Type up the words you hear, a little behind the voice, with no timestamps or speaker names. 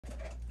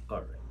All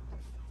right.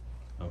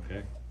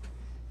 Okay.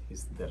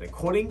 Is the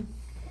recording?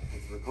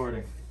 It's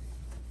recording.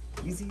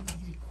 Easy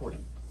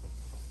recording.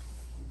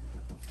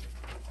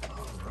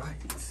 All right.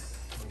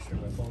 Make sure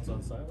my phone's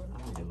on silent.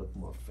 I need to look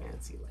more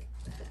fancy like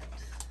that.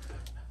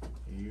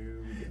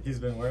 He's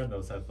been wearing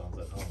those headphones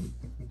at home.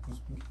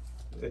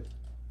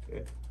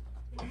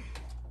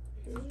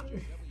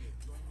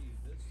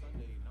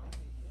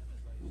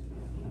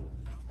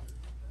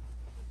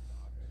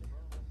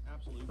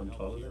 I'm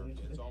taller than you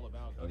today. It's all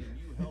about getting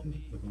you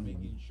healthy and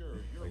making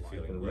sure your Are you life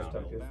feeling is lift up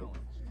well your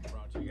balanced.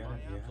 Brought to you You got by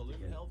it, yeah, Absolute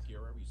yeah.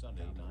 Healthcare every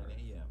Sunday, 9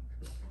 a.m.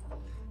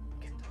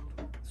 Get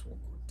down. This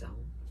won't go down.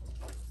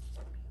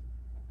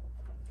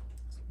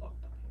 It's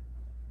locked up here.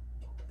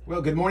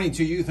 Well, good morning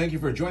to you. Thank you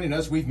for joining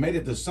us. We've made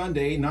it to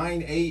Sunday,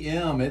 9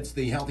 a.m. It's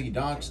the Healthy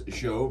Docs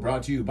Show,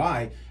 brought to you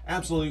by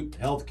Absolute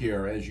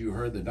Healthcare. As you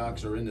heard, the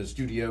docs are in the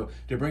studio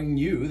to bring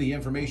you the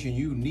information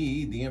you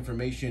need, the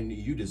information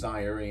you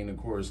desire, and of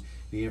course,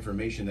 the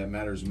information that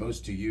matters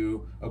most to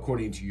you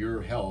according to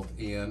your health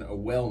and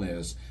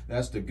wellness.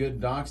 That's the good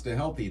docs to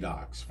healthy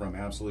docs from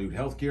Absolute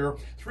Healthcare,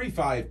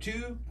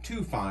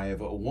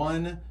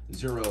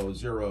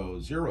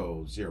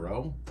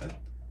 352-251-0000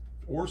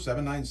 or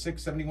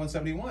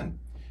 796-7171.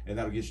 And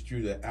that'll get you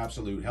through to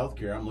Absolute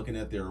Healthcare. I'm looking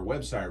at their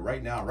website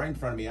right now, right in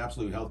front of me,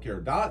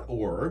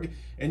 absolutehealthcare.org.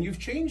 And you've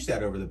changed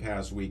that over the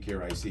past week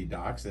here, I see,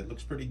 docs. It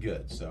looks pretty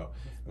good. So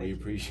we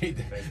appreciate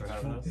that. Thanks for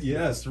having us.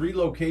 Yes, 3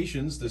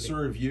 locations to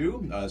serve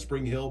you,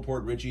 Spring Hill,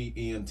 Port Richey,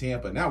 and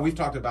Tampa. Now, we've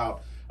talked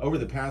about, over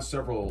the past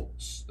several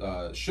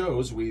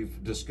shows,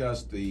 we've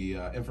discussed the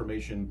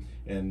information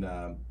and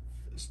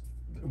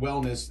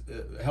wellness,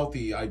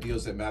 healthy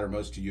ideals that matter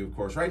most to you, of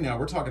course. Right now,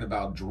 we're talking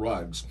about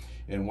drugs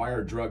and why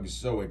are drugs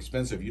so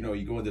expensive. You know,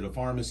 you go into the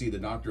pharmacy, the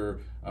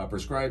doctor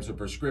prescribes a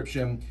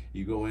prescription,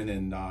 you go in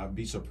and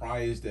be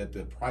surprised at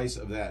the price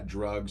of that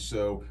drug.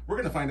 So we're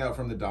going to find out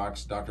from the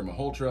docs, Dr.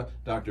 Malhotra,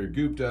 Dr.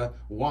 Gupta,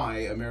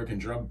 why American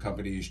drug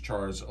companies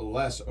charge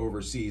less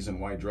overseas and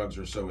why drugs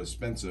are so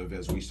expensive,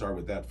 as we start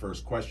with that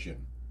first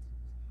question.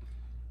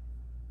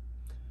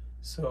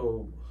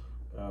 So,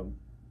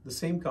 the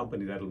same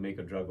company that'll make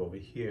a drug over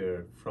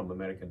here from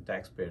American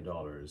taxpayer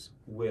dollars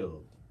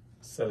will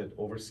sell it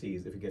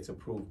overseas if it gets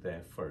approved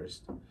there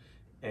first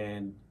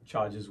and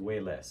charges way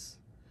less.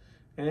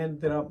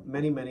 And there are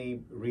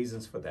many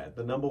reasons for that.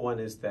 The number one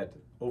is that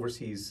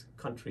overseas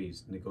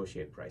countries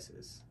negotiate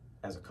prices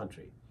as a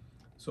country.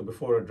 So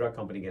before a drug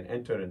company can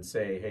enter and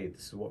say, hey,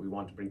 this is what we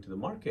want to bring to the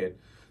market,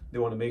 they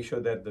want to make sure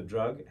that the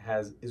drug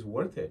is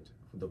worth it.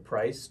 The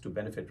price to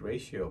benefit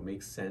ratio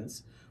makes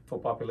sense for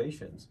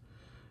populations.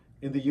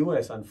 In the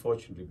US,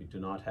 unfortunately, we do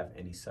not have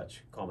any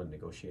such common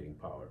negotiating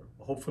power.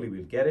 Hopefully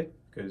we'll get it,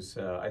 because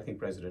I think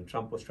President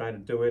Trump was trying to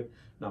do it.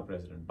 Now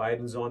President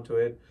Biden's onto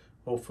it.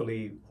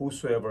 Hopefully,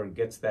 whosoever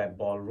gets that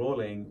ball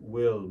rolling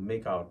will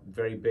make out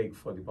very big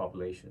for the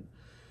population.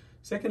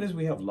 Second is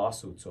we have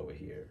lawsuits over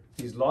here.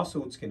 These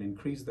lawsuits can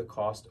increase the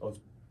cost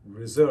of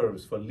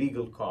reserves for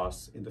legal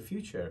costs in the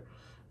future.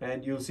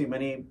 And you'll see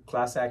many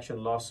class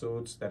action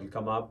lawsuits that'll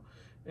come up.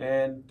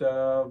 And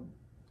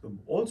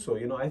also,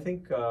 you know, I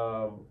think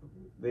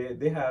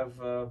they have,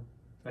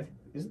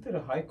 isn't there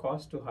a high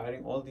cost to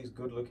hiring all these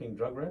good-looking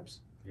drug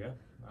reps? Yeah.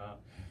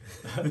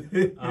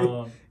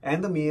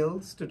 And the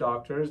meals to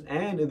doctors.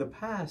 And in the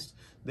past,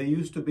 there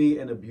used to be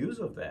an abuse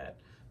of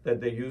that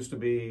there used to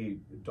be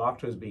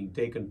doctors being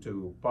taken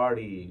to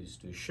parties,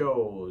 to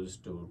shows,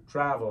 to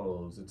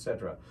travels,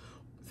 etc.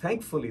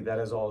 Thankfully, that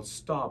has all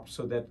stopped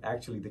so that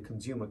actually the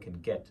consumer can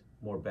get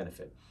more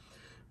benefit.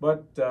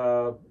 But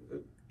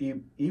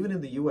even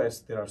in the US,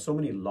 there are so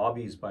many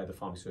lobbies by the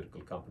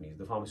pharmaceutical companies,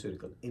 the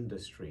pharmaceutical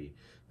industry.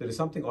 There is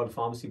something called a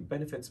pharmacy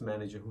benefits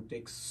manager who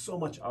takes so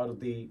much out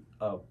of the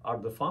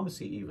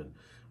pharmacy even.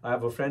 I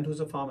have a friend who's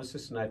a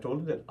pharmacist, and I told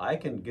him that I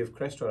can give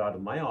Crestor out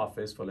of my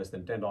office for less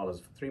than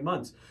 $10 for 3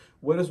 months,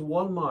 whereas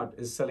Walmart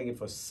is selling it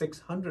for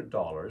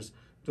 $600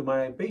 to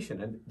my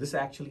patient. And this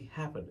actually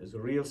happened. It's a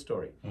real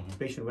story. The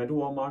patient went to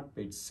Walmart,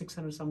 paid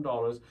 $600 some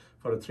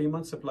for a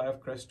 3-month supply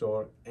of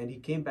Crestor, and he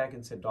came back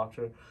and said,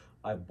 "Doctor,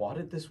 I bought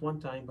it this one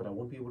time, but I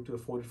won't be able to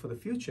afford it for the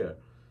future."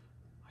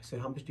 I said,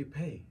 "How much do you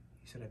pay?"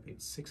 He said, "I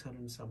paid $600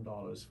 and some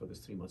for this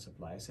 3-month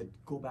supply." I said,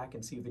 "Go back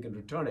and see if they can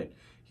return it."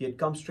 He had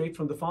come straight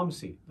from the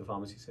pharmacy. The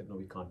pharmacy said, "No,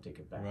 we can't take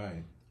it back."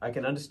 Right. I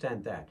can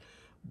understand that.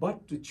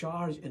 But to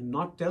charge and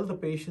not tell the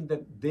patient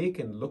that they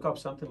can look up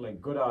something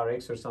like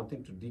GoodRx or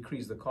something to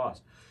decrease the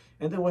cost.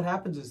 And then what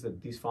happens is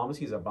that these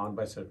pharmacies are bound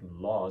by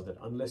certain laws that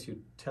unless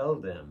you tell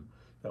them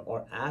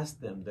or ask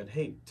them that,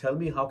 hey, tell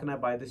me how can I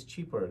buy this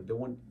cheaper, they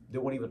won't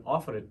even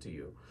offer it to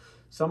you.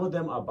 Some of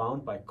them are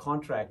bound by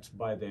contracts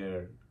by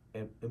their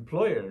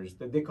employers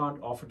that they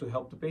can't offer to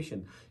help the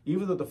patient.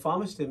 Even though the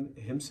pharmacist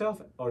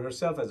himself or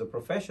herself as a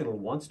professional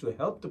wants to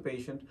help the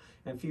patient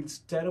and feels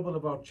terrible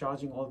about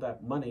charging all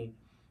that money,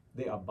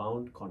 they are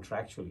bound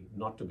contractually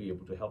not to be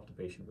able to help the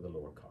patient with a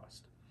lower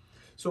cost.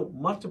 So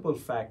multiple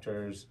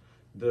factors,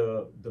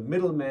 the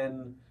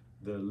middlemen,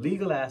 the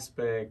legal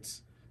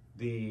aspects,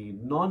 the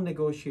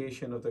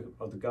non-negotiation of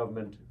the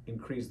government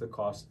increase the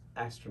cost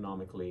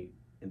astronomically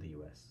in the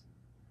U.S.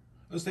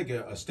 Let's take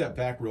a step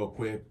back real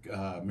quick.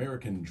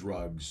 American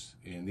drugs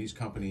and these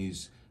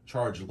companies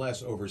charge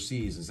less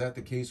overseas. Is that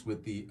the case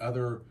with the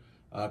other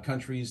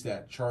countries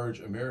that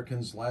charge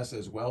Americans less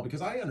as well?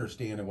 Because I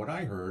understand, and what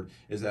I heard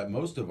is that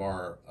most of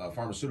our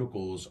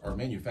pharmaceuticals are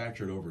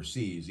manufactured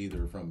overseas,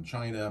 either from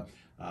China,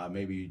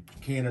 maybe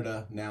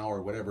Canada now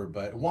or whatever.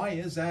 But why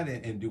is that?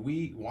 And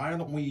why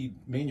aren't we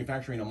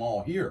manufacturing them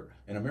all here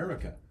in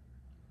America?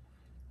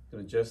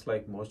 Just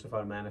like most of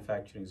our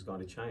manufacturing has gone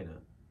to China,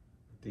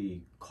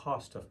 the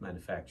cost of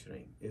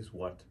manufacturing is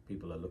what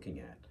people are looking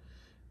at.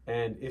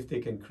 And if they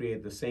can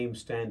create the same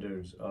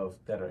standards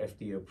that are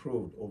FDA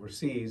approved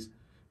overseas,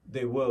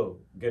 they will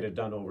get it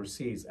done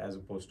overseas as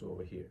opposed to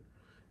over here.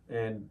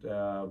 And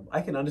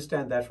I can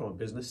understand that from a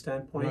business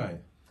standpoint.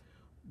 Right.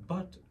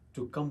 But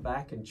to come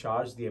back and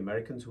charge the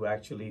Americans who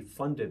actually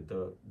funded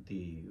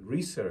the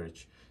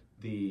research,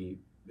 the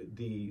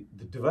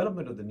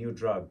development of the new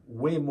drug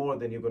way more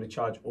than you're going to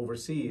charge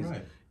overseas,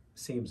 Right.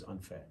 seems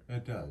unfair.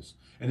 It does.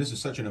 And this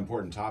is such an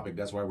important topic.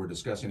 That's why we're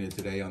discussing it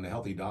today on the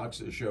Healthy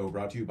Docs Show,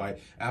 brought to you by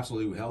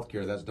Absolute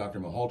Healthcare. That's Dr.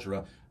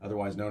 Malhotra,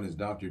 otherwise known as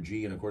Dr.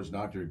 G. And of course,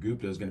 Dr.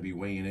 Gupta is going to be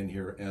weighing in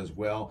here as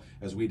well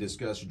as we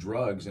discuss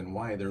drugs and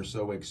why they're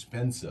so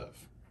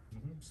expensive.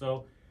 Mm-hmm.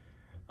 So,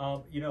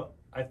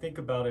 I think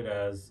about it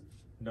as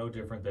no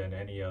different than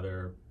any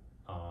other,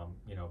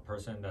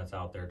 person that's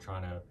out there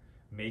trying to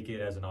make it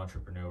as an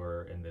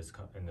entrepreneur in this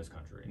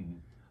country.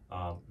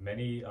 Mm-hmm.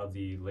 Many of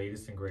the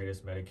latest and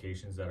greatest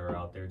medications that are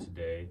out there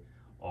today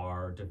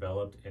are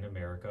developed in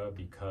America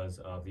because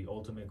of the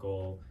ultimate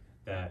goal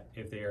that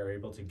if they are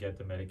able to get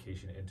the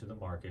medication into the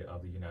market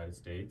of the United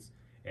States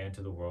and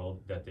to the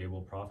world, that they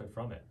will profit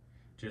from it.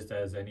 Just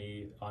as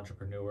any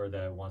entrepreneur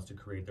that wants to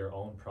create their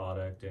own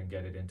product and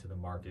get it into the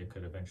market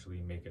could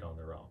eventually make it on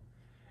their own.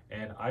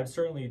 And I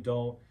certainly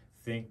don't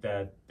think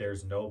that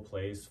there's no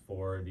place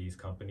for these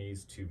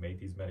companies to make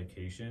these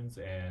medications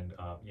and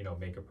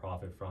make a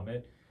profit from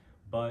it.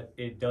 But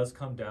it does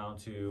come down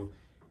to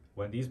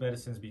when these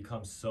medicines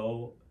become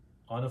so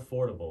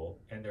unaffordable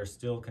and they're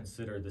still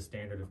considered the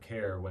standard of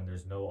care when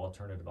there's no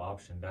alternative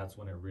option, that's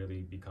when it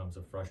really becomes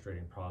a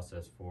frustrating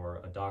process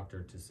for a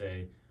doctor to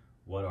say,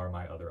 what are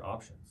my other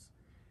options?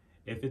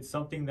 If it's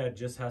something that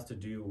just has to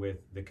do with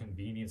the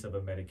convenience of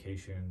a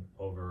medication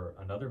over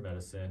another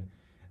medicine,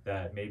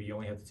 that maybe you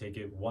only have to take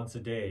it once a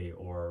day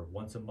or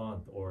once a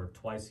month or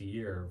twice a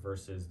year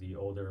versus the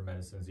older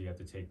medicines you have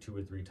to take 2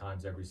 or 3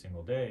 times every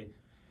single day,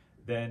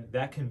 then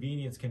that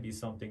convenience can be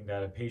something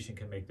that a patient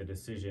can make the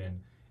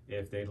decision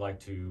if they'd like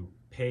to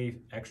pay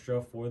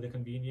extra for the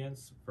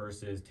convenience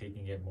versus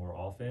taking it more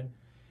often.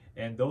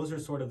 And those are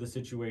sort of the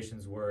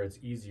situations where it's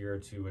easier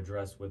to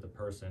address with a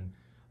person.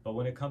 But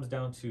when it comes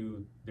down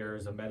to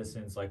there's a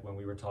medicines like when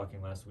we were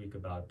talking last week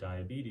about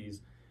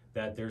diabetes,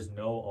 that there's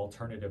no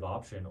alternative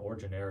option or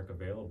generic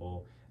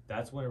available,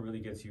 that's when it really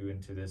gets you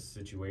into this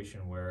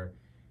situation where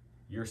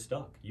you're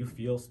stuck. You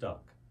feel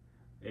stuck.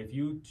 If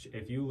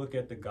you look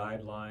at the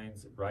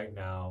guidelines right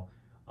now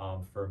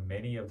for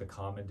many of the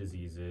common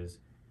diseases,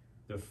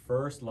 the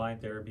first line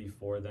therapy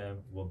for them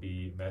will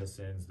be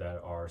medicines that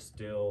are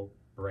still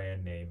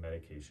brand name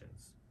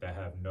medications that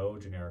have no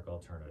generic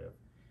alternative.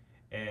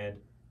 And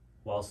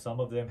while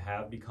some of them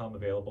have become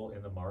available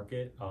in the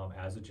market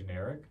as a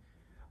generic,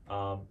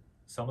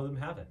 some of them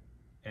haven't.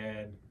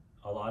 And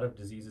a lot of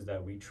diseases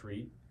that we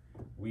treat,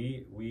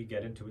 we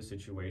get into a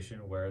situation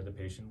where the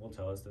patient will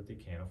tell us that they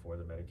can't afford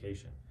the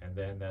medication. And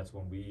then that's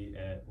when we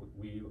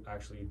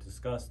actually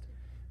discussed,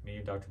 me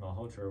and Dr.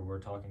 Malhotra were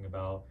talking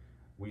about,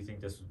 we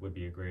think this would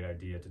be a great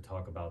idea to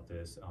talk about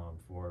this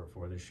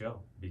for this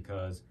show,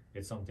 because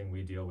it's something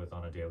we deal with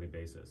on a daily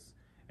basis.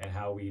 And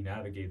how we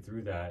navigate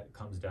through that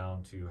comes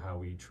down to how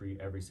we treat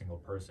every single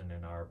person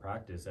in our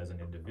practice as an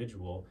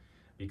individual,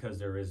 because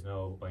there is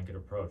no blanket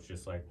approach.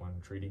 Just like when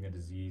treating a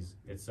disease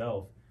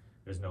itself,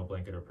 there's no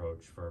blanket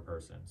approach for a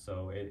person.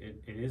 So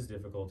it is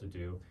difficult to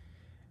do.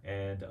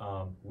 And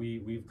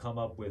we've come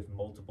up with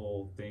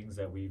multiple things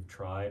that we've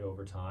tried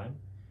over time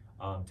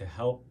to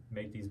help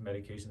make these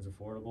medications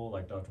affordable,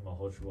 like Dr.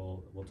 Malhotra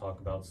will talk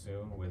about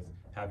soon, with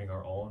having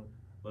our own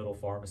little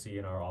pharmacy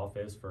in our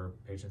office for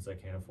patients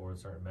that can't afford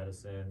certain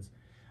medicines,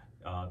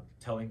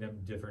 telling them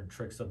different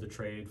tricks of the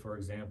trade, for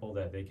example,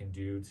 that they can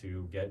do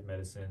to get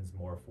medicines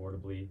more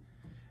affordably,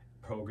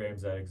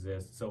 programs that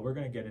exist. So we're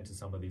going to get into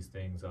some of these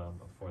things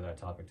for that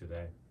topic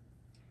today.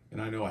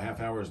 And I know a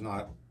half hour is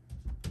not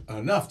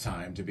enough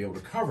time to be able to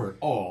cover it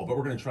all, but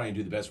we're going to try and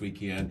do the best we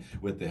can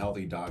with the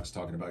Healthy Docs,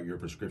 talking about your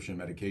prescription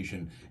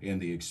medication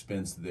and the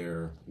expense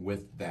there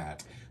with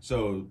that.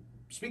 So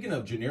speaking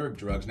of generic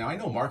drugs, now I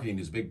know marketing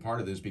is a big part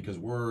of this because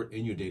we're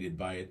inundated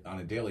by it on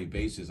a daily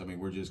basis. I mean,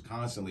 we're just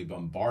constantly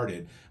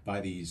bombarded by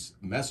these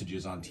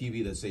messages on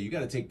TV that say, you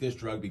got to take this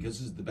drug because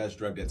this is the best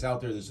drug that's out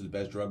there, this is the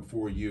best drug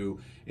for you,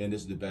 and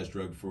this is the best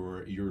drug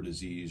for your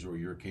disease or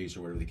your case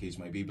or whatever the case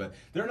might be. But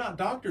they're not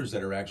doctors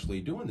that are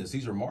actually doing this.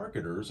 These are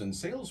marketers and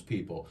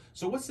salespeople.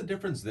 So what's the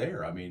difference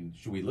there? I mean,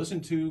 should we listen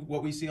to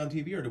what we see on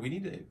TV, or do we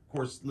need to, of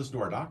course, listen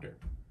to our doctor?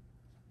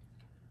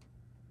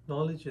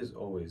 Knowledge is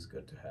always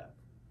good to have.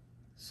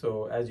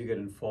 So as you get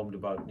informed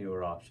about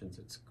newer options,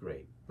 it's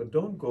great. But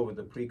don't go with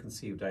the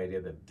preconceived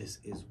idea that this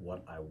is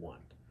what I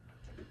want.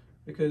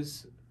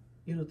 Because,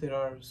 there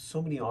are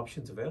so many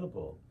options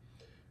available.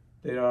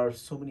 There are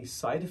so many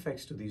side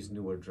effects to these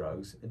newer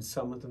drugs, and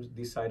some of them,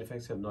 these side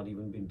effects have not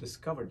even been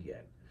discovered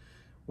yet.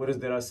 Whereas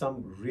there are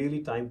some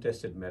really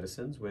time-tested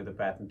medicines where the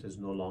patent is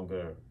no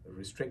longer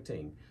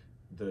restricting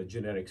the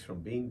generics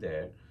from being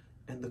there,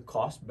 and the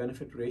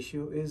cost-benefit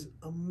ratio is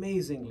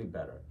amazingly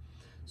better.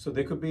 So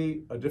there could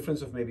be a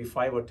difference of maybe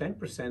 5 or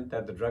 10%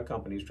 that the drug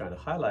company is trying to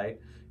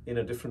highlight in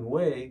a different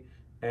way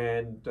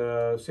and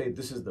say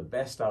this is the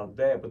best out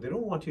there, but they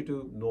don't want you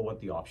to know what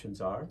the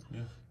options are.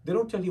 Yeah. They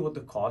don't tell you what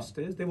the cost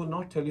is. They will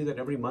not tell you that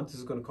every month this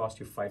is going to cost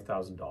you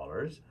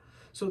 $5,000.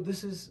 So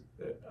this is,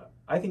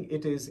 I think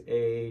it is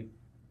I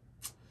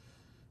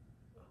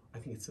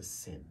think it's a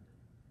sin.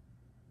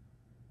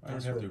 I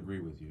would have to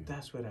agree with you.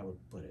 That's where I would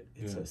put it.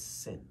 It's a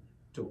sin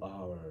to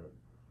our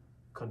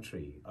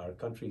country, our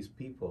country's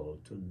people,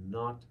 to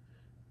not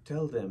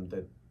tell them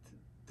that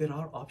there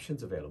are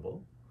options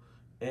available,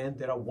 and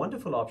there are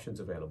wonderful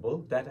options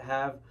available that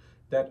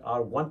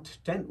are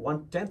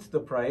one-tenth the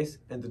price,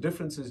 and the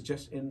difference is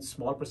just in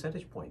small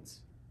percentage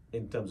points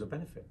in terms of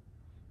benefit.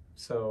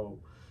 So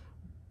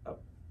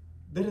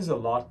there is a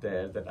lot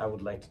there that I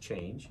would like to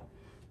change,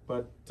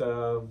 but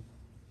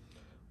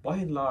by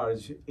and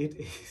large, it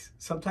is.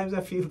 Sometimes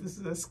I feel this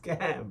is a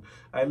scam.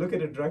 I look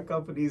at a drug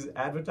company's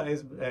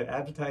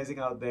advertising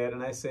out there,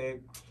 and I say,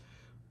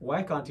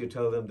 why can't you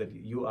tell them that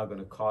you are going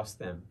to cost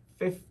them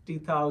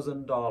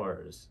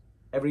 $50,000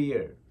 every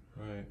year?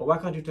 Right. Or why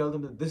can't you tell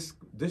them that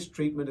this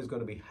treatment is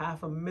going to be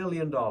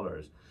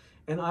 $500,000?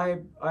 And I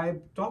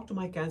talk to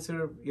my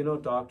cancer,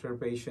 doctor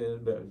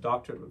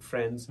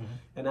friends,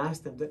 and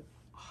ask them that,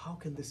 how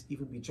can this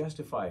even be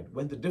justified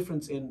when the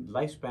difference in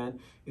lifespan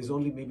is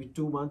only maybe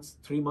 2 months,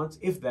 3 months,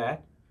 if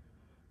that?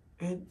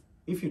 And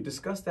if you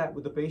discuss that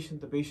with the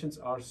patients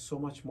are so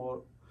much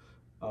more,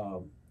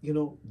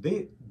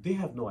 they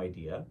have no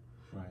idea.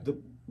 Right.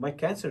 My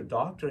cancer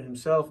doctor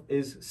himself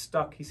is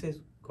stuck. He says,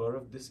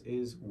 Gaurav, this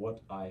is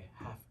what I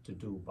have to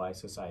do by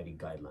society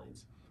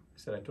guidelines. I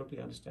said, I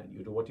totally understand.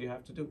 You do what you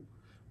have to do.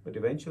 But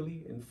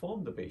eventually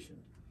inform the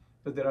patient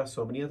that there are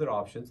so many other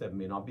options that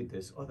may not be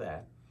this or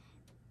that.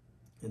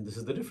 And this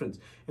is the difference.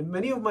 And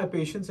many of my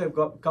patients have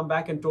come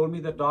back and told me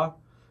that, Doc,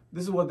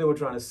 this is what they were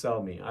trying to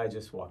sell me. I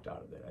just walked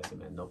out of there. I said,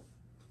 man, no,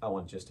 I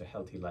want just a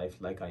healthy life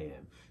like I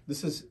am.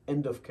 This is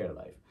end of care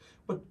life.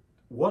 But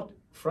what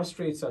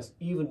frustrates us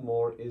even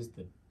more is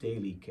the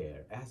daily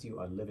care as you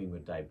are living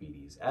with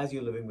diabetes, as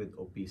you're living with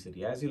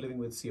obesity, as you're living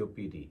with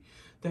COPD,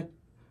 that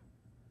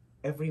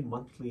a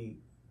monthly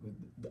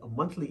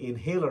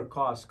inhaler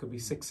cost could be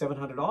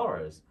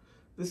 $600-700.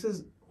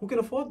 Who can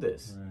afford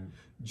this? Right.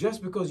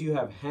 Just because you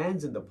have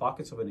hands in the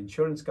pockets of an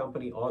insurance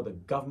company or the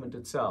government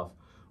itself,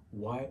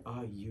 why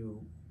are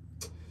you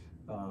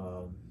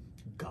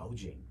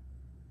gouging?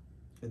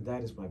 And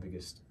that is my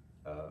biggest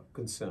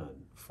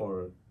concern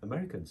for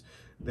Americans.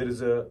 There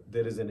is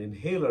an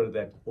inhaler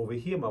that over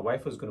here my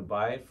wife was going to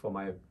buy it for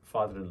my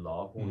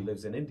father-in-law who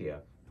lives in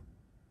India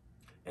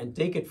and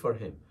take it for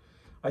him.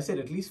 I said,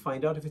 at least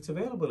find out if it's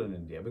available in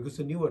India because it's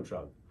a newer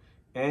drug.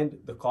 And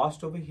the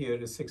cost over here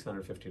is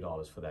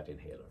 $650 for that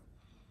inhaler.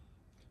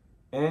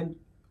 And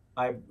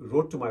I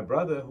wrote to my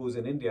brother who's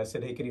in India, I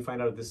said, hey, can you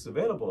find out if this is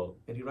available?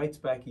 And he writes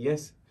back,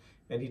 yes.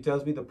 And he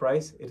tells me the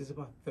price, it is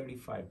about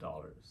 $35.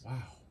 Wow.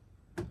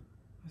 I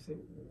said,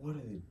 what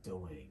are they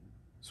doing?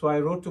 So I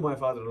wrote to my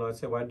father-in-law and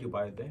said, why don't you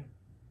buy it there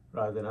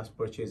rather than us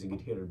purchasing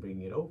it here and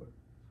bringing it over?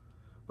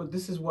 But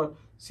this is what,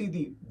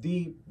 see,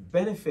 the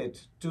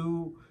benefit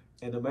to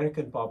an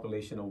American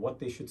population or what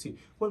they should see.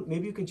 Well,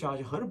 maybe you can charge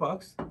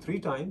 $100 3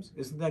 times.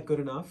 Isn't that good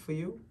enough for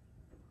you?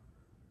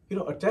 You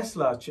know, a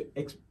Tesla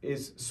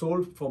is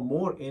sold for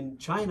more in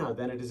China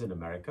than it is in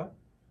America.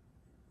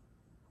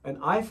 An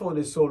iPhone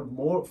is sold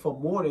for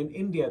more in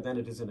India than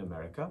it is in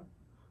America.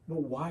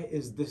 But why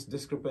is this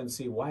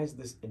discrepancy? Why is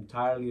this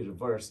entirely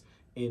reversed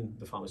in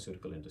the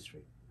pharmaceutical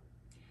industry?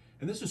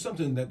 And this is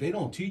something that they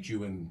don't teach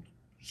you in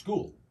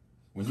school.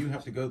 When you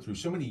have to go through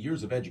so many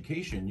years of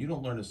education, you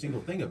don't learn a single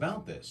thing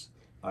about this.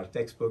 Our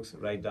textbooks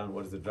write down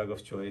what is the drug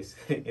of choice.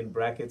 In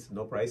brackets,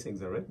 no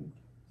pricings are written.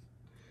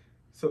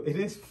 So it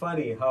is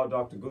funny how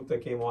Dr. Gupta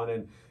came on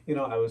and,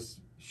 I was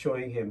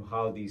showing him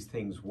how these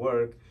things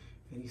work.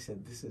 And he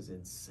said, this is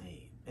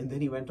insane. And then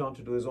he went on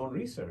to do his own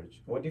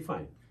research. What did you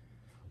find?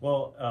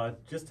 Well,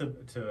 just to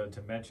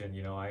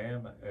mention, I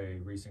am a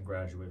recent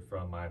graduate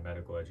from my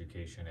medical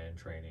education and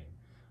training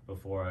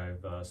before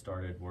I've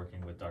started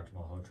working with Dr.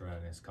 Malhotra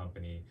and his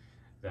company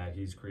that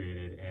he's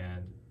created.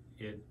 And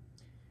it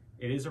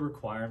is a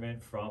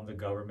requirement from the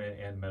government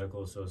and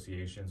medical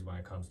associations when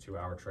it comes to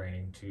our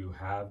training to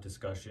have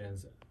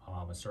discussions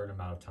a certain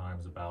amount of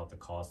times about the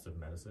cost of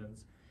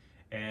medicines.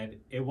 And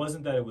it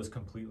wasn't that it was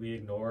completely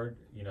ignored.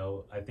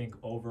 I think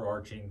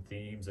overarching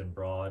themes and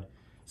broad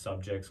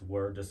subjects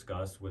were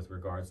discussed with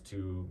regards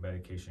to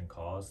medication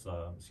costs,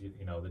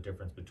 the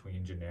difference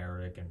between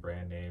generic and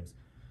brand names.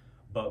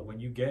 But when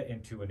you get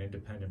into an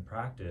independent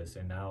practice,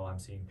 and now I'm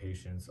seeing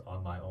patients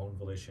on my own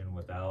volition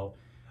without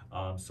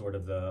sort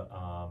of the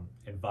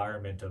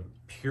environment of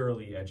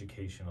purely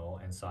educational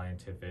and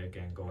scientific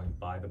and going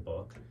by the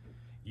book,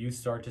 you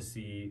start to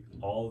see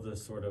all the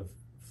sort of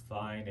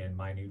fine and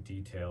minute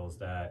details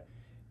that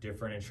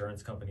different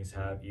insurance companies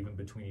have even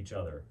between each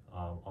other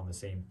on the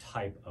same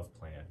type of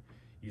plan.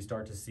 You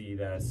start to see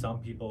that some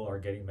people are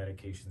getting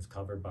medications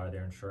covered by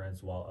their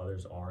insurance while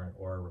others aren't,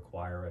 or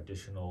require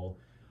additional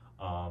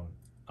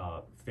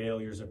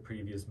failures of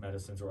previous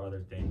medicines or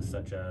other things,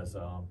 such as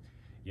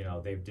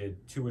they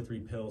did 2 or 3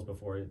 pills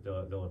before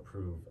they'll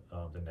approve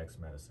the next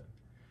medicine.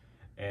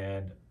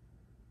 And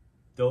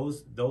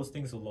those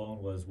things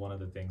alone was one of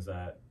the things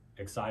that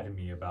excited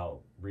me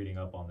about reading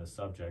up on this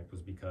subject,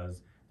 was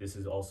because this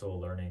is also a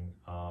learning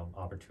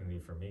opportunity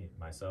for me,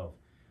 myself,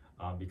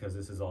 because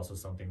this is also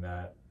something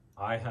that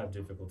I have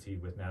difficulty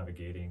with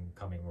navigating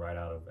coming right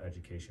out of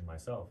education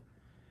myself.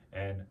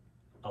 And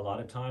a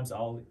lot of times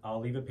I'll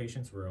leave a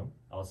patient's room.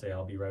 I'll say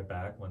I'll be right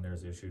back when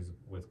there's issues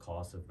with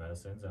cost of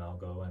medicines, and I'll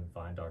go and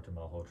find Dr.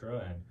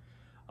 Malhotra, and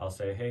I'll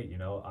say, hey,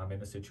 I'm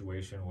in a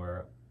situation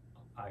where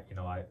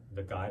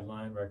the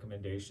guideline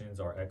recommendations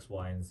are X,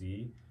 Y, and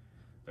Z.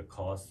 The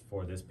costs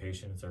for this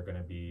patients are going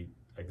to be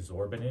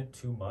exorbitant,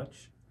 too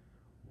much.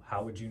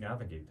 How would you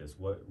navigate this?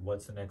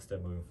 What's the next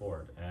step moving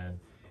forward? And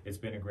it's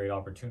been a great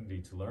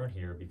opportunity to learn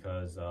here,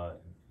 because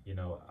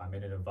I'm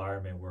in an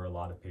environment where a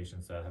lot of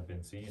patients that have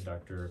been seeing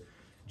Dr.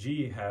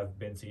 G have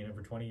been seeing him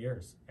for 20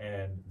 years,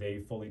 and they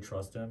fully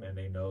trust him, and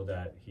they know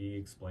that he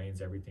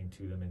explains everything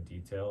to them in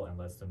detail and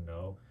lets them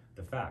know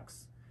the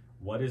facts.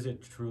 What is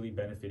it truly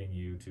benefiting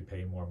you to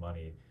pay more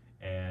money?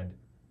 And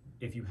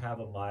if you have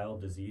a mild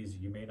disease,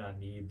 you may not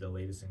need the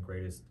latest and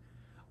greatest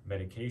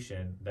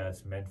medication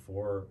that's meant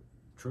for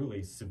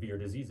truly severe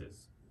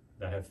diseases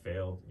that have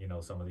failed,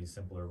 some of these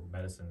simpler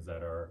medicines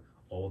that are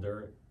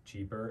older,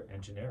 cheaper,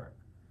 and generic.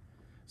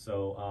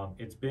 So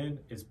it's been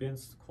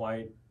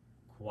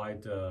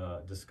quite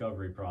a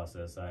discovery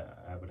process,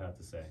 I would have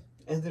to say.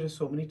 And there are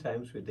so many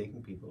times we're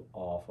taking people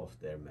off of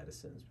their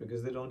medicines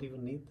because they don't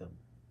even need them.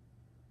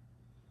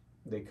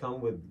 They come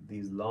with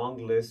these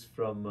long lists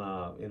from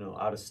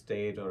out of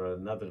state or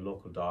another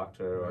local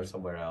doctor or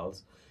somewhere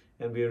else,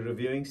 and we're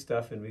reviewing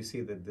stuff and we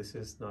see that this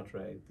is not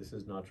right, this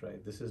is not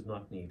right, this is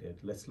not needed.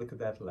 Let's look at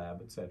that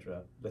lab,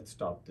 etc. Let's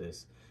stop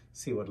this,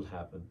 see what will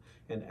happen.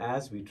 And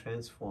as we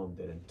transform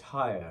their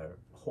entire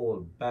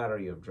whole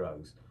battery of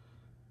drugs,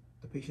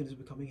 the patient is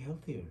becoming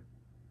healthier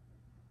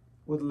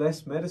with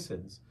less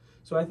medicines.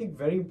 So I think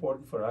very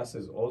important for us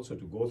is also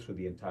to go through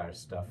the entire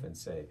stuff and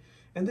say,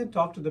 and then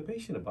talk to the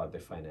patient about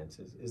their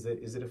finances. Is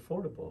it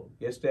affordable?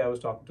 Yesterday I was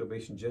talking to a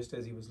patient just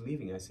as he was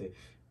leaving. I say,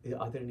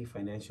 are there any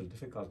financial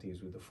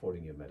difficulties with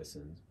affording your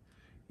medicines?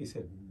 He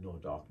said, no,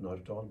 doc, not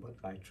at all, but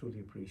I truly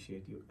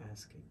appreciate you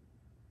asking.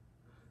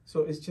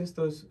 So it's just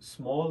those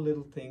small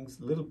little things,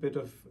 little bit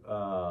of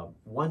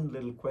one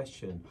little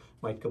question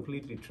might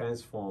completely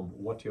transform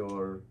what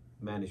your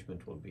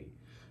management will be.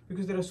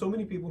 Because there are so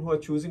many people who are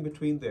choosing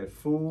between their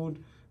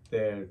food,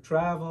 their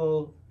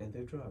travel, and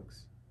their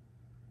drugs.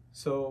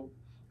 So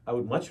I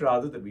would much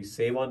rather that we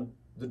save on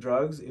the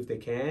drugs if they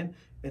can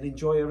and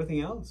enjoy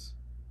everything else.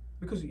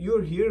 Because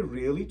you're here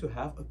really to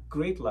have a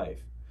great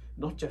life,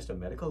 not just a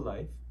medical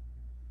life.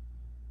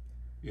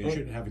 You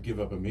shouldn't have to give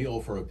up a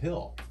meal for a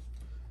pill.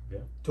 Yeah.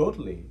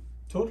 Totally.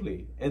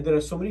 And there are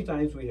so many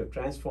times we have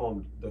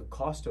transformed the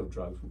cost of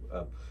drugs.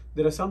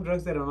 There are some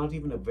drugs that are not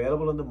even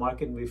available on the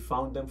market, and we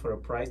found them for a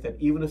price that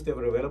even if they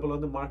were available on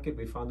the market,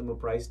 we found them a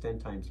price 10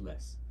 times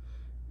less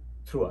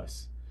through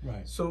us.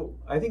 Right. So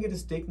I think it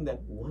is taking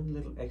that one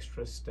little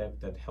extra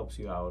step that helps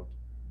you out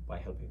by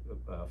helping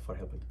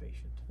the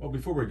patient. Well,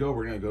 before we go,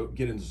 we're going to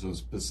get into some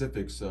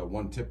specifics.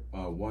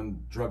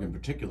 One drug in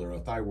particular, a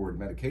thyroid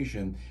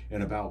medication,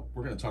 and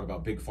we're going to talk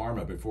about big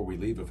pharma before we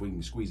leave, if we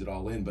can squeeze it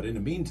all in. But in the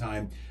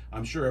meantime,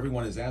 I'm sure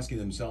everyone is asking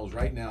themselves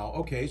right now,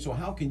 okay, so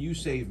how can you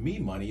save me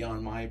money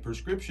on my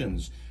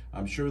prescriptions?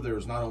 I'm sure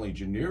there's not only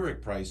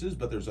generic prices,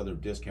 but there's other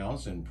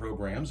discounts and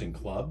programs and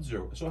clubs.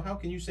 So how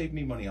can you save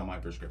me money on my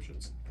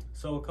prescriptions?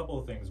 So a couple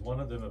of things. One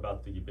of them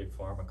about the big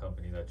pharma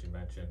company that you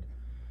mentioned.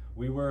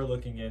 We were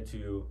looking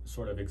into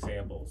sort of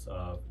examples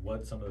of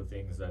what some of the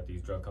things that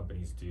these drug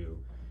companies do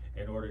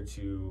in order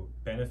to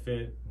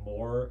benefit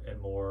more and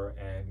more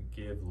and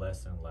give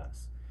less and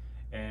less.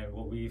 And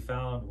what we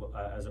found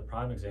as a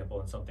prime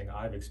example, and something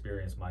I've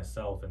experienced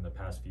myself in the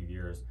past few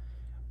years,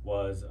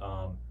 was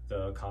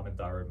the common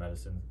thyroid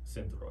medicine,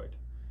 Synthroid.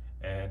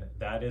 And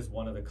that is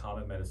one of the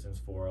common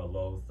medicines for a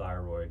low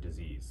thyroid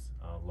disease,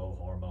 low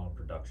hormone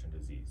production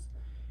disease.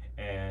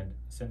 And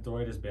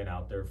Synthroid has been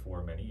out there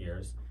for many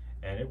years.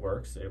 And it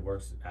works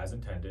as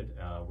intended,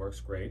 works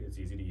great, it's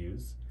easy to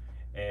use,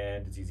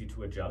 and it's easy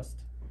to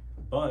adjust.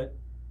 But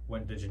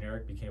when the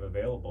generic became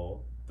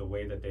available, the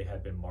way that they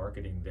had been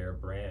marketing their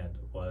brand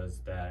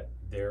was that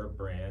their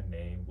brand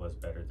name was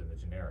better than the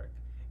generic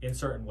in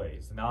certain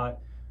ways. Not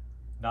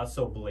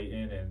so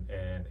blatant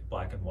and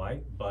black and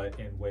white, but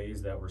in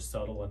ways that were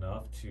subtle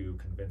enough to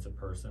convince a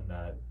person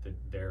that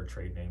their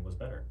trade name was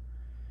better.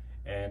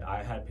 And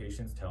I had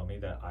patients tell me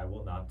that I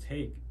will not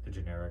take the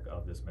generic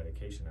of this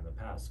medication in the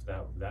past,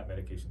 that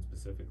medication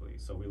specifically.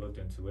 So we looked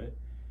into it,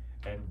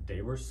 and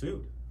they were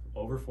sued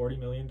over $40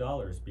 million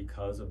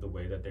because of the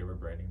way that they were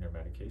branding their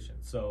medication.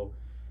 So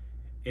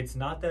it's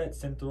not that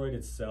Synthroid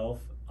itself,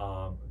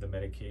 the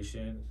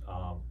medication,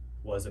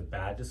 was a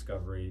bad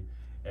discovery,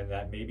 and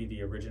that maybe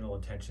the original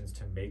intentions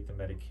to make the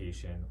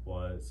medication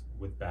was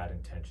with bad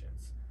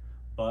intentions.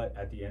 But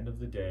at the end of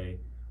the day,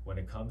 when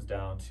it comes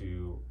down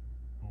to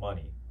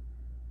money,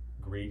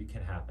 greed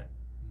can happen.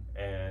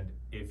 And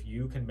if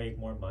you can make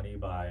more money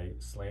by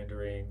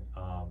slandering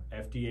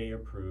FDA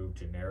approved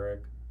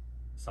generic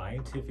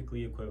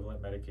scientifically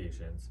equivalent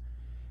medications,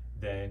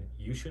 then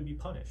you should be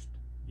punished.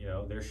 You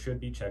know, there should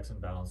be checks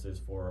and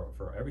balances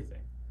for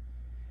everything.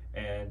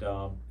 And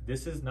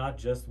this is not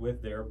just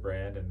with their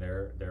brand and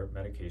their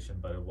medication,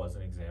 but it was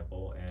an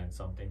example and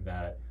something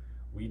that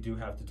we do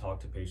have to talk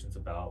to patients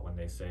about when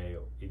they say,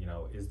 you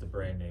know, is the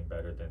brand name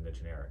better than the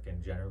generic?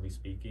 And generally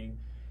speaking,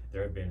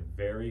 there have been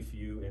very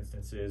few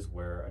instances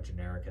where a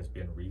generic has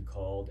been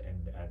recalled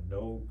and at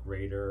no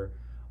greater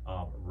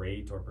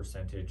rate or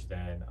percentage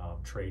than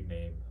trade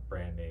name,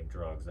 brand name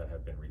drugs that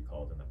have been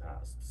recalled in the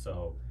past.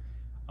 So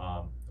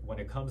when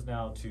it comes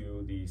now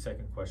to the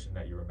second question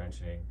that you were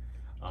mentioning,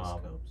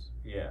 Discounts.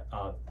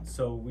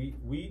 So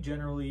we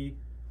generally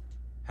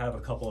have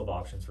a couple of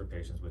options for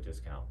patients with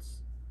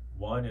discounts.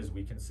 One is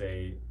we can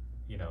say,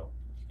 you know,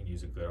 you can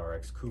use a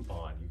GoodRx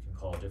coupon, you can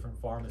call different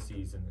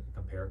pharmacies and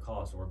compare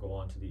costs, or go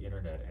onto the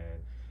internet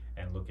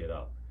and look it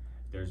up.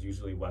 There's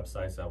usually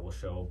websites that will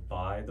show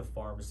by the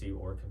pharmacy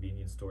or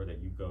convenience store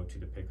that you go to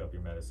pick up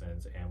your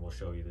medicines, and will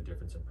show you the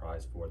difference in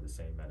price for the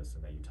same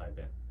medicine that you type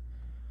in.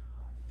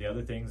 The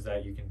other things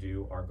that you can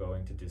do are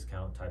going to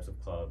discount types of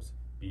clubs,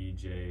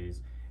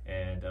 BJ's,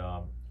 and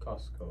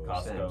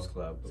Costco, Sam's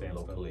Club,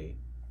 locally.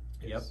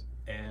 Yep,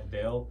 and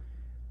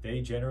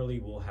they generally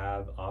will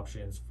have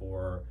options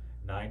for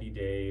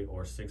 90-day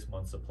or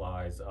 6-month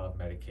supplies of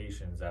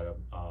medications at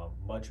a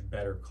much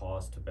better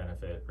cost to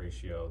benefit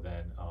ratio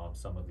than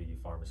some of the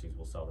pharmacies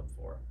will sell them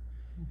for.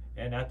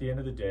 And at the end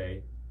of the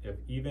day, if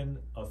even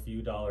a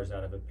few dollars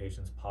out of a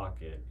patient's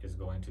pocket is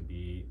going to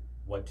be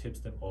what tips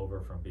them over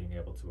from being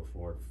able to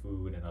afford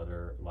food and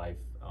other life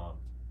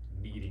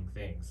needing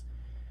things,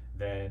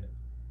 then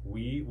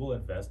we will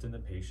invest in the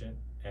patient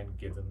and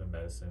give them the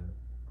medicine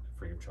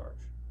free of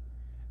charge.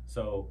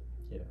 So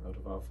out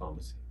of our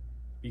pharmacy,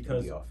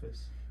 because in the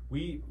office,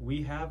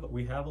 we have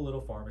a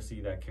little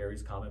pharmacy that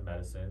carries common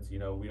medicines. You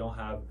know, we don't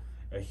have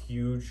a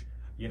huge,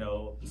 you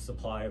know,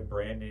 supply of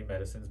brand name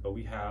medicines, but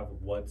we have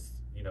what's,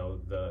 you know,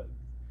 the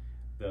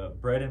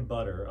bread and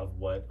butter of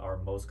what are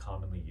most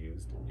commonly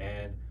used.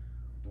 And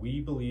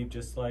we believe,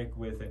 just like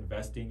with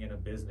investing in a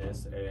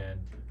business,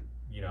 and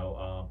you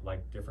know,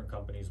 like different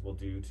companies will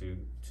do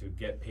to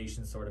get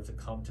patients sort of to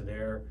come to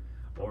their,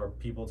 or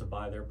people to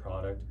buy their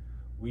product,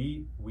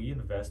 we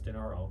invest in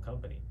our own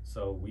company.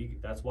 So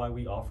that's why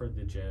we offer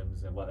the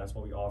gyms, and that's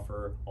why we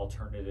offer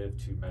alternative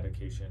to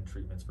medication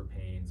treatments for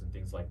pains and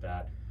things like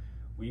that.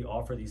 We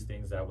offer these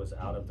things that was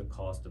out of the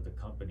cost of the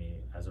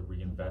company as a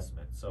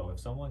reinvestment. So if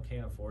someone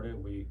can't afford it,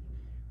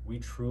 we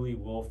truly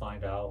will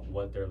find out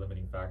what their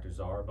limiting factors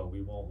are, but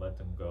we won't let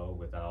them go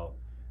without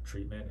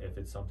treatment if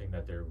it's something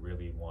that they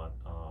really want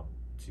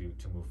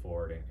to move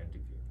forward and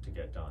to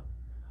get done,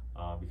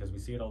 because we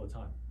see it all the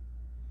time.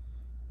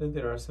 Then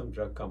there are some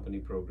drug company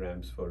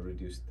programs for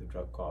reduce the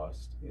drug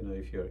cost. You know,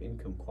 if your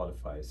income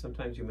qualifies,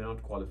 sometimes you may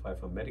not qualify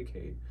for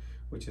Medicaid,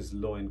 which is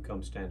low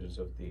income standards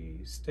of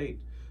the state,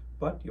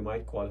 but you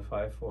might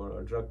qualify for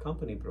a drug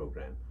company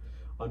program.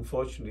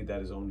 Unfortunately,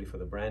 that is only for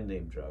the brand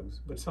name drugs,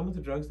 but some of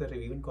the drugs that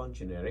have even gone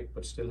generic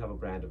but still have a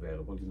brand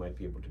available, you might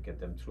be able to get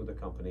them through the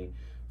company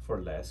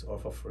for less or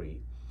for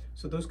free.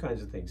 So those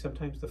kinds of things.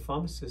 Sometimes the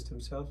pharmacist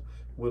himself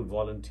will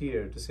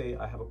volunteer to say,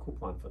 I have a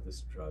coupon for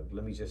this drug,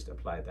 let me just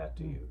apply that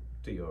to you,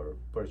 to your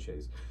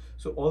purchase.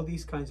 So all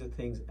these kinds of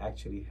things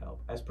actually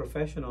help. As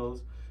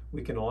professionals,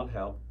 we can all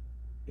help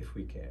if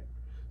we care.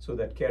 So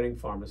that caring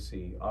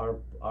pharmacy, our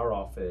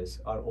office,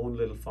 our own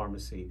little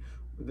pharmacy,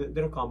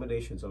 there are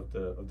combinations of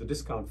the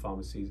discount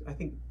pharmacies. I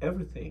think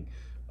everything,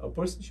 a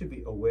person should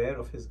be aware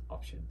of his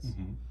options.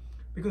 Mm-hmm.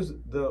 Because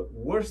the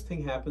worst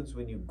thing happens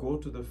when you go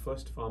to the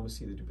first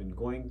pharmacy that you've been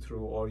going through,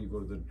 or you go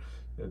to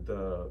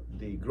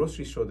the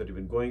grocery store that you've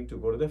been going to,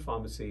 go to their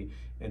pharmacy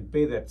and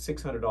pay that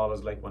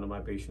 $600 like one of my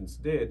patients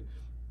did,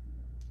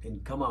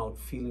 and come out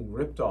feeling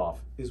ripped off,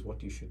 is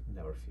what you should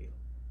never feel.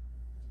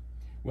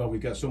 Well,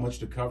 we've got so much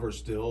to cover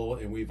still,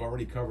 and we've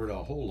already covered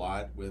a whole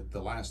lot with the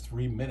last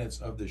 3 minutes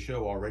of the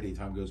show already.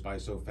 Time goes by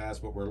so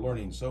fast, but we're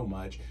learning so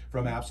much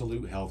from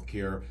Absolute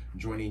Healthcare,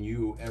 joining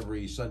you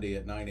every Sunday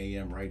at 9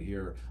 a.m. right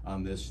here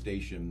on this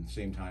station,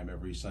 same time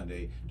every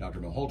Sunday. Dr.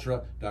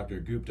 Malhotra,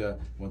 Dr. Gupta,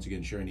 once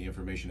again sharing the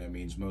information that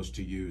means most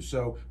to you.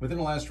 So within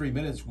the last 3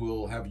 minutes,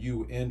 we'll have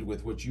you end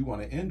with what you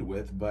want to end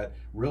with, but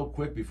real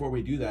quick before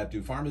we do that,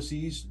 do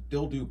pharmacies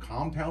still do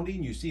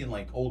compounding? You see in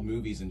like old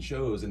movies and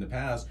shows in the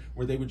past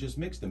where they would just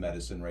mix the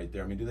medicine right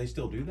there. I mean, do they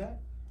still do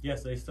that?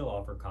 Yes, they still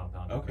offer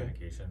compounded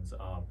medications.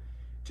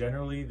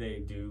 Generally, they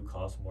do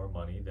cost more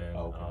money than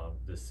Okay.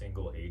 the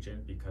single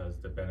agent, because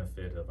the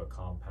benefit of a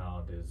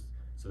compound is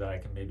so that I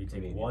can maybe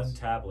take one Convenience.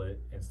 tablet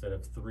instead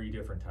of 3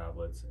 different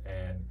tablets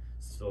and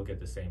still get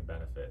the same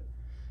benefit.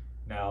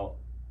 Now,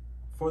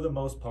 for the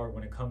most part,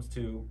 when it comes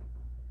to,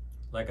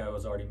 like I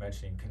was already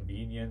mentioning,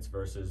 convenience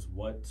versus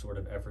what sort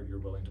of effort you're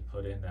willing to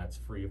put in that's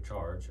free of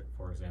charge,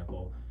 for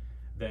example,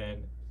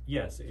 then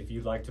yes, if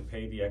you'd like to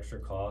pay the extra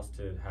cost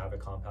to have a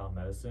compound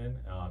medicine,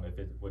 if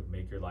it would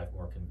make your life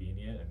more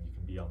convenient and you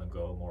can be on the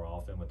go more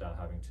often without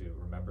having to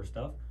remember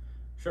stuff,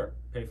 sure,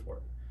 pay for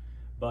it.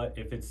 But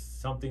if it's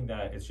something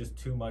that it's just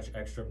too much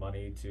extra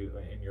money to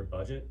in your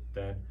budget,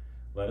 then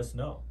let us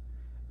know.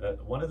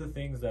 One of the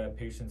things that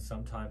patients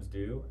sometimes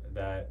do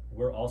that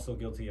we're also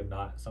guilty of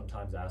not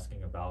sometimes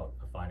asking about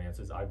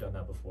finances. I've done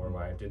that before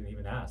where I didn't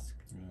even ask.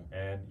 Yeah.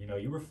 And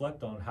you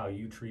reflect on how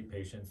you treat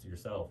patients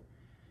yourself.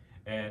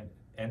 And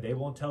they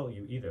won't tell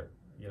you either.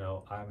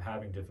 I'm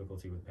having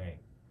difficulty with paying.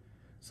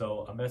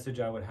 So a message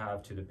I would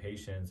have to the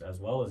patients as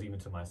well as even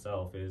to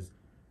myself is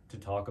to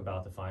talk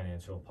about the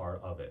financial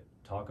part of it.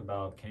 Talk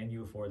about, can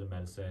you afford the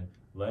medicine?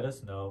 Let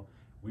us know.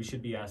 We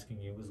should be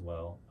asking you as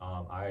well.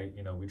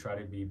 We try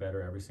to be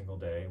better every single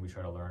day. We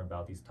try to learn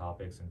about these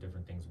topics and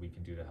different things we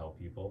can do to help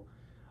people.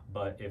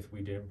 But if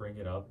we didn't bring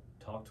it up,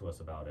 talk to us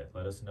about it.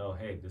 Let us know,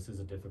 hey, this is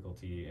a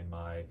difficulty in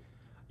my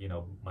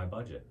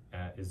budget.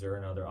 Is there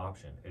another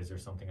option? Is there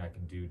something I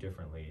can do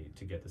differently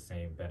to get the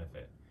same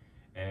benefit?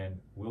 And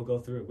we'll go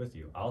through it with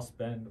you. I'll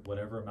spend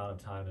whatever amount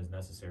of time is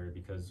necessary,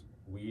 because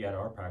we at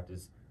our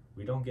practice,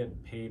 we don't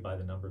get paid by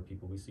the number of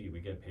people we see.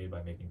 We get paid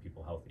by making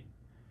people healthy.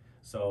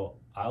 So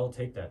I'll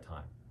take that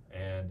time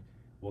and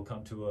we'll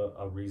come to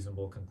a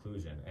reasonable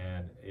conclusion.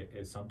 And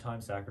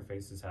sometimes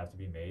sacrifices have to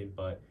be made,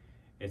 but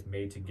it's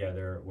made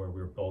together where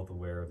we're both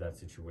aware of that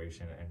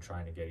situation and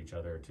trying to get each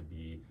other to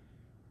be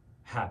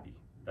happy.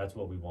 That's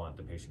what we want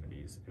the patient to be,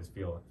 is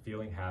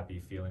feeling happy,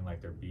 feeling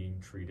like they're being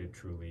treated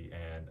truly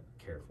and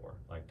cared for,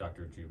 like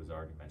Dr. G was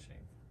already mentioning.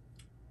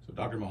 So,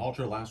 Dr.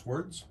 Mahaltra, last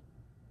words?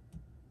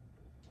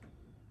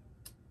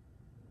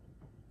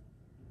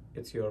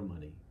 It's your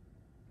money,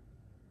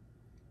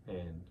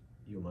 and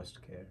you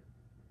must care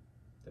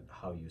that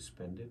how you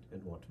spend it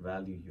and what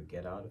value you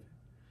get out of it.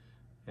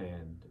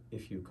 And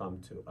if you come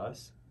to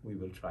us, we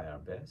will try our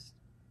best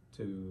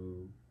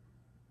to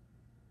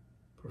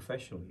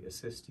professionally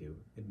assist you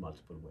in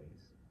multiple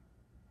ways.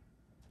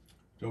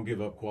 Don't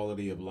give up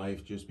quality of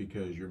life just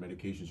because your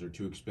medications are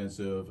too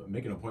expensive.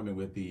 Make an appointment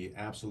with the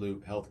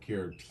Absolute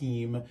Healthcare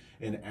team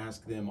and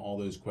ask them all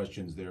those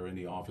questions there in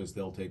the office.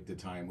 They'll take the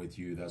time with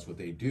you. That's what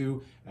they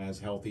do as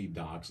healthy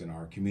docs in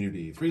our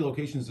community. 3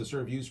 locations to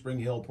serve you: Spring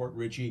Hill, Port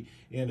Richey,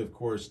 and of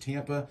course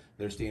Tampa.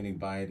 They're standing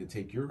by to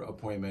take your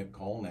appointment.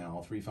 Call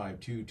now,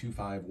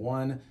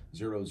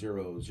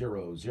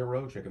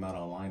 352-251-0000. Check them out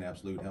online,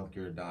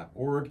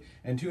 absolutehealthcare.org.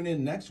 And tune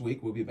in next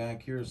week. We'll be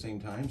back here same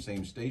time,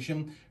 same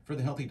station for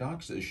the Healthy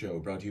Docs Show,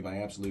 brought to you by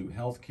Absolute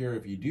Healthcare.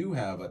 If you do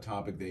have a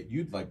topic that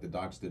you'd like the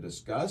docs to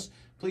discuss,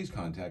 please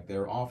contact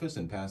their office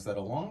and pass that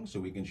along so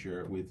we can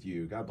share it with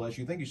you. God bless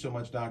you. Thank you so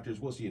much,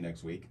 doctors. We'll see you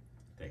next week.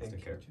 Thanks. Thank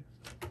Take care.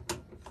 you.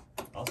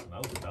 Awesome.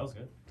 That was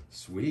good.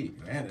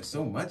 Sweet. Man, it's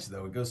so much,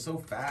 though. It goes so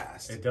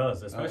fast. It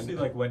does, especially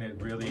like when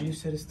it When you really.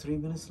 said it's 3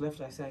 minutes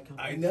left, I said I can't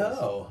I believe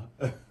know.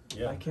 this.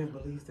 Yeah. I can't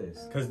believe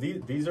this. Because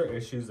these are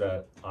issues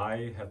that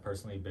I have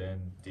personally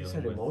been You dealing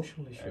said with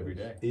emotional issues. every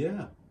day.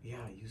 Yeah. Yeah,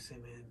 you say,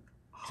 man.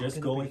 how Just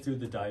can it going be- through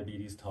the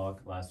diabetes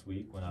talk last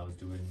week when I was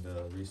doing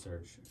the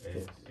research,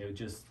 it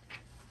just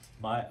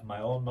my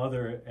own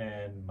mother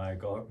and my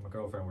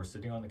girlfriend were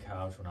sitting on the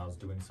couch when I was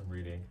doing some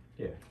reading,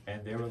 Yeah,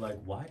 and they were like,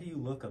 "Why do you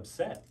look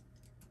upset?"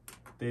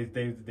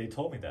 They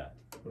told me that.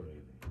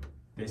 really.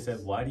 They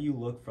said, "Why do you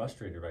look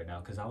frustrated right now?"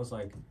 Because I was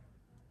like,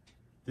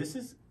 "This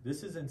is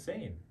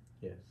insane.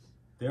 Yes.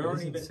 There It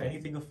aren't is even insane.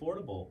 anything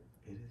affordable."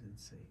 It is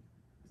insane.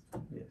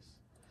 Yes.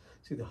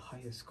 See, the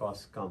highest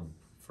costs come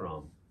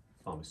from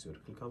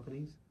pharmaceutical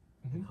companies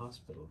and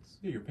hospitals.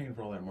 Yeah, you're paying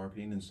for all that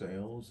marketing and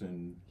sales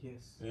and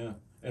Yes. yeah,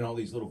 and all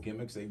these little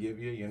gimmicks they give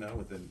you,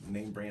 with the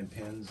name brand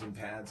pens and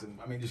pads, and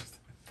I mean, just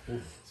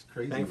it's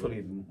crazy.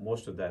 Thankfully,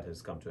 most of that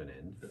has come to an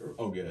end.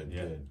 Oh, good.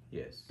 Yeah. Good.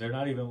 Yes. They're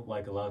not even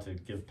like allowed to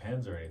give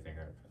pens or anything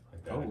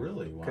like that. Oh,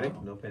 really? Wow.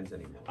 Correct? No pens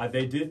anymore.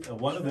 They did.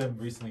 One of them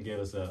recently gave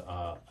us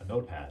a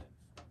notepad.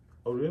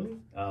 Oh,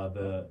 really?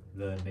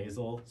 The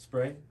nasal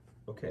spray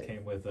Okay.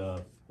 came with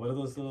what are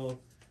those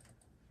little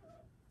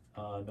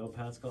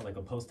notepads called? Like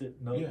a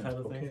Post-it note Yeah, type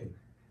of Okay. thing.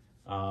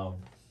 I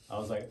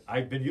was like,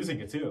 I've been using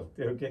it too.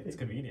 Okay. It's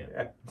convenient.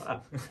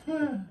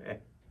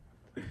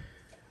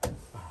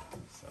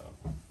 So,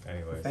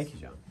 anyways. Thank you,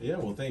 John. Yeah,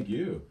 well, thank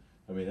you.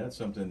 I mean, that's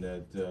something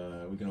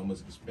that we can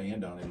almost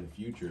expand on in the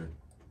future.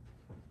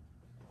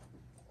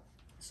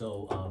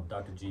 So,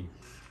 Dr. G,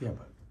 Yeah,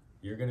 but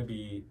you're going to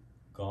be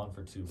gone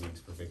for 2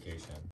 weeks for vacation.